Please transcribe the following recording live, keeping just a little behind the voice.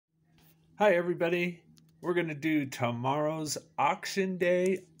Hi everybody, we're going to do tomorrow's auction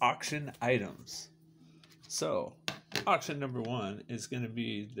day auction items. So, auction number one is going to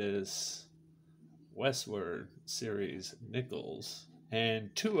be this Westward series nickels,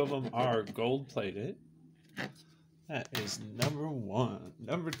 and two of them are gold plated. That is number one.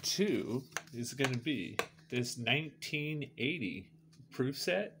 Number two is going to be this 1980 proof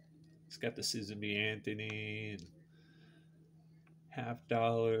set. It's got the Susan B. Anthony and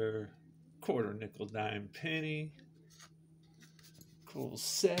 $50, quarter, nickel, dime, penny. Cool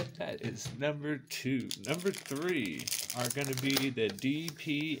set. That is number two. Number three are going to be the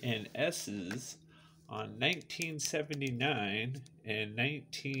DP and S's on 1979 and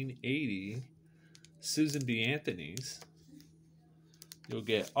 1980 Susan B. Anthony's. You'll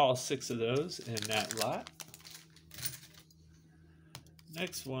get all six of those in that lot.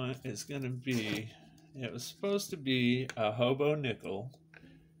 Next one is going to be, it was supposed to be a hobo nickel,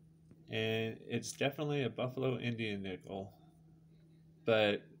 and it's definitely a Buffalo Indian nickel,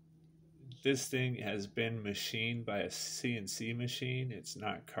 but this thing has been machined by a CNC machine. It's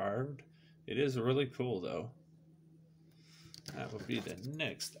not carved. It is really cool though. That will be the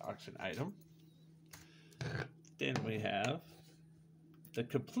next auction item. Then we have the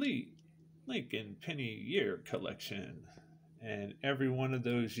complete Lincoln Penny Year collection, and every one of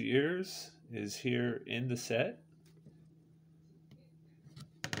those years is here in the set.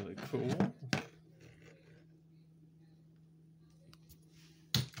 Really cool.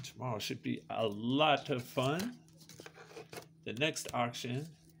 Tomorrow should be a lot of fun. The next auction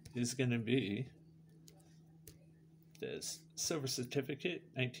is going to be this silver certificate,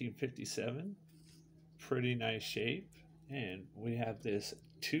 1957. Pretty nice shape. And we have this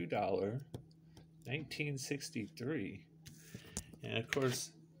 $2, 1963. And of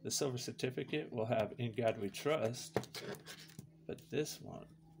course, the silver certificate will have In God We Trust, but this one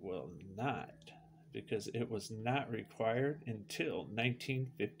will not, because it was not required until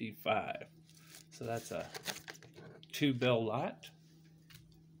 1955. So that's a 2-bill lot.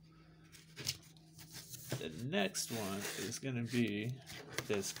 The next one is going to be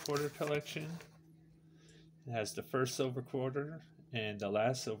this quarter collection. It has the first silver quarter and the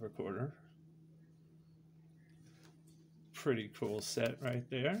last silver quarter. Pretty cool set right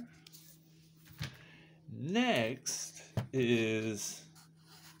there. Next is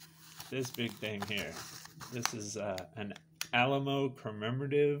this big thing here. This is an Alamo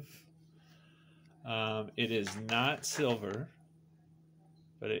commemorative. It is not silver,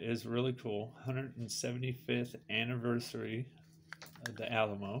 but it is really cool. 175th anniversary of the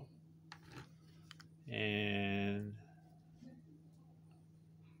Alamo. And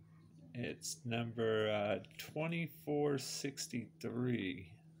it's number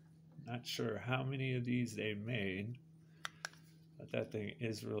 2463. Not sure how many of these they made, but that thing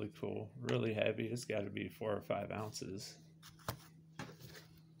is really cool. Really heavy. It's got to be 4 or 5 ounces.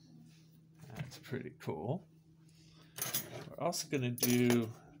 That's pretty cool. We're also going to do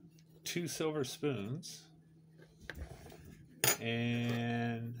 2 silver spoons.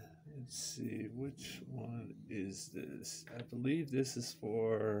 And let's see, which one is this? I believe this is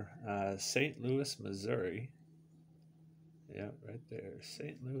for St. Louis, Missouri. Yeah, right there.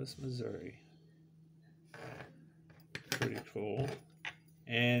 St. Louis, Missouri. Pretty cool.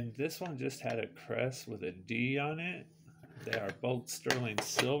 And this one just had a crest with a D on it. They are both sterling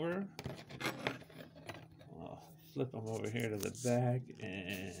silver. I'll flip them over here to the back,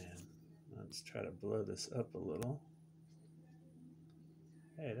 and let's try to blow this up a little.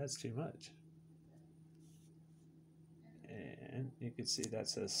 Hey, that's too much. And you can see that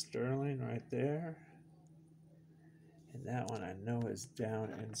says sterling right there. And that one I know is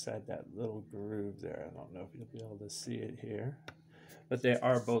down inside that little groove there. I don't know if you'll be able to see it here. But they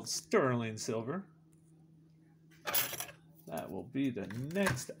are both sterling silver. That will be the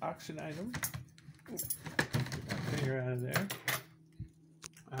next auction item. Ooh, get my finger out of there.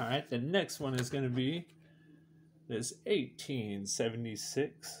 All right, the next one is going to be this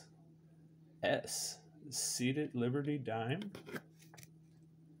 1876 S Seated Liberty dime.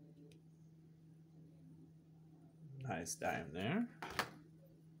 Nice dime there.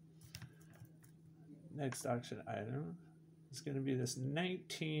 Next auction item is going to be this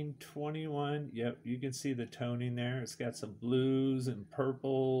 1921. Yep, you can see the toning there. It's got some blues and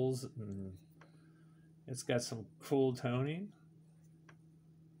purples, and it's got some cool toning.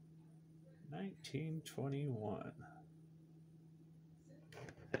 1921.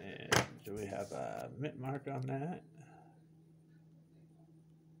 And do we have a mint mark on that?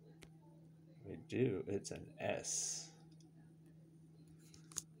 We do. It's an S.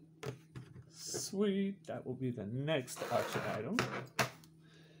 Sweet. That will be the next auction item.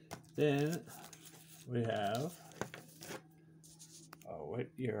 Then we have, oh, what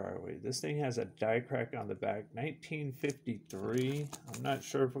year are we? This thing has a die crack on the back, 1953. I'm not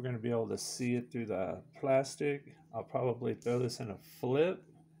sure if we're going to be able to see it through the plastic. I'll probably throw this in a flip,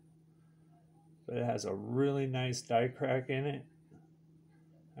 but it has a really nice die crack in it.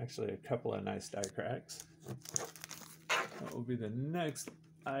 Actually, a couple of nice die cracks. That will be the next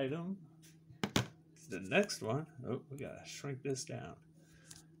item. The next one, oh, we gotta shrink this down.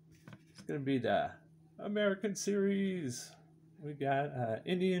 It's gonna be the American Series. We got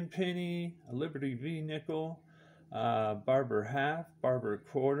Indian Penny, a Liberty V nickel, Barber half, Barber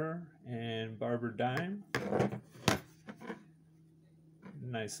quarter, and Barber dime.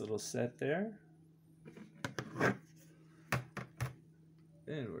 Nice little set there.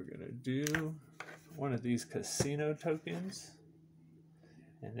 Then we're gonna do one of these casino tokens.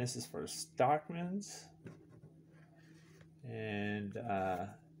 And this is for Stockman's. And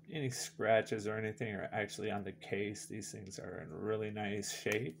any scratches or anything are actually on the case. These things are in really nice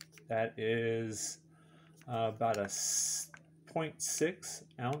shape. That is about a 0.6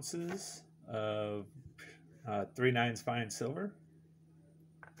 ounces of 3/9 fine silver.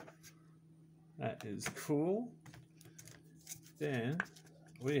 That is cool. Then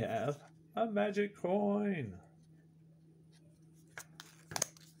we have a magic coin.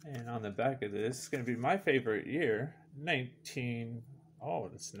 And on the back of this, it's going to be my favorite year,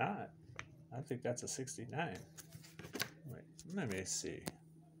 oh, it's not. I think that's a 69. Wait, let me see.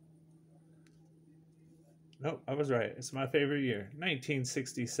 Nope, I was right. It's my favorite year,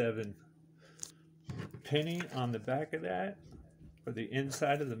 1967. Penny on the back of that for the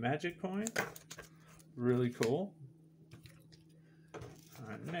inside of the magic coin. Really cool.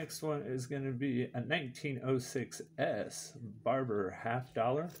 Next one is going to be a 1906 S Barber half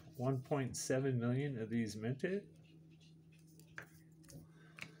dollar, 1.7 million of these minted.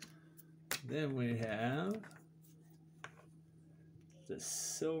 Then we have the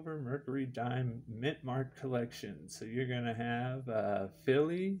Silver Mercury Dime Mint Mark collection. So you're going to have a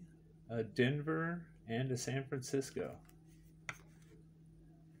Philly, a Denver, and a San Francisco.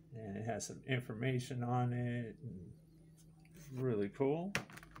 And it has some information on it. Really cool.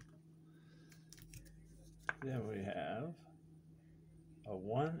 Then we have a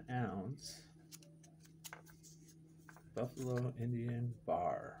 1 ounce Buffalo Indian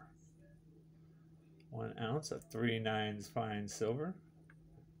bar. 1 ounce of 3/9 fine silver.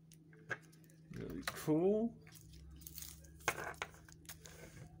 Really cool.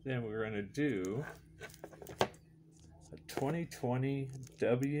 Then we're going to do a 2020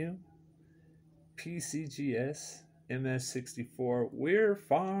 W PCGS MS64 Weir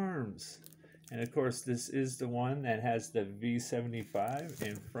Farms. And of course, this is the one that has the V75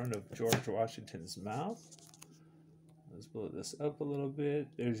 in front of George Washington's mouth. Let's blow this up a little bit.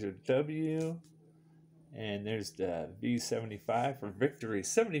 There's your W. And there's the V75 for victory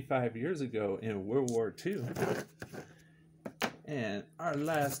 75 years ago in World War II. And our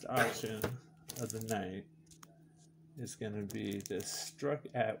last auction of the night is going to be the Struck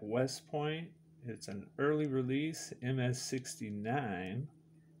at West Point. It's an early release MS69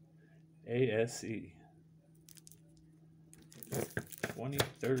 ASE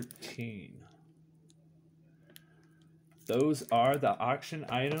 2013. Those are the auction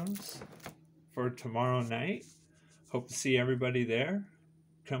items for tomorrow night. Hope to see everybody there.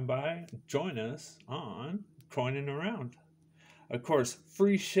 Come by, join us on Coining Around. Of course,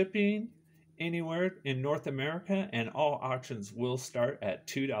 free shipping anywhere in North America, and all auctions will start at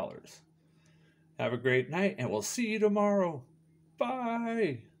 $2. Have a great night, and we'll see you tomorrow.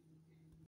 Bye.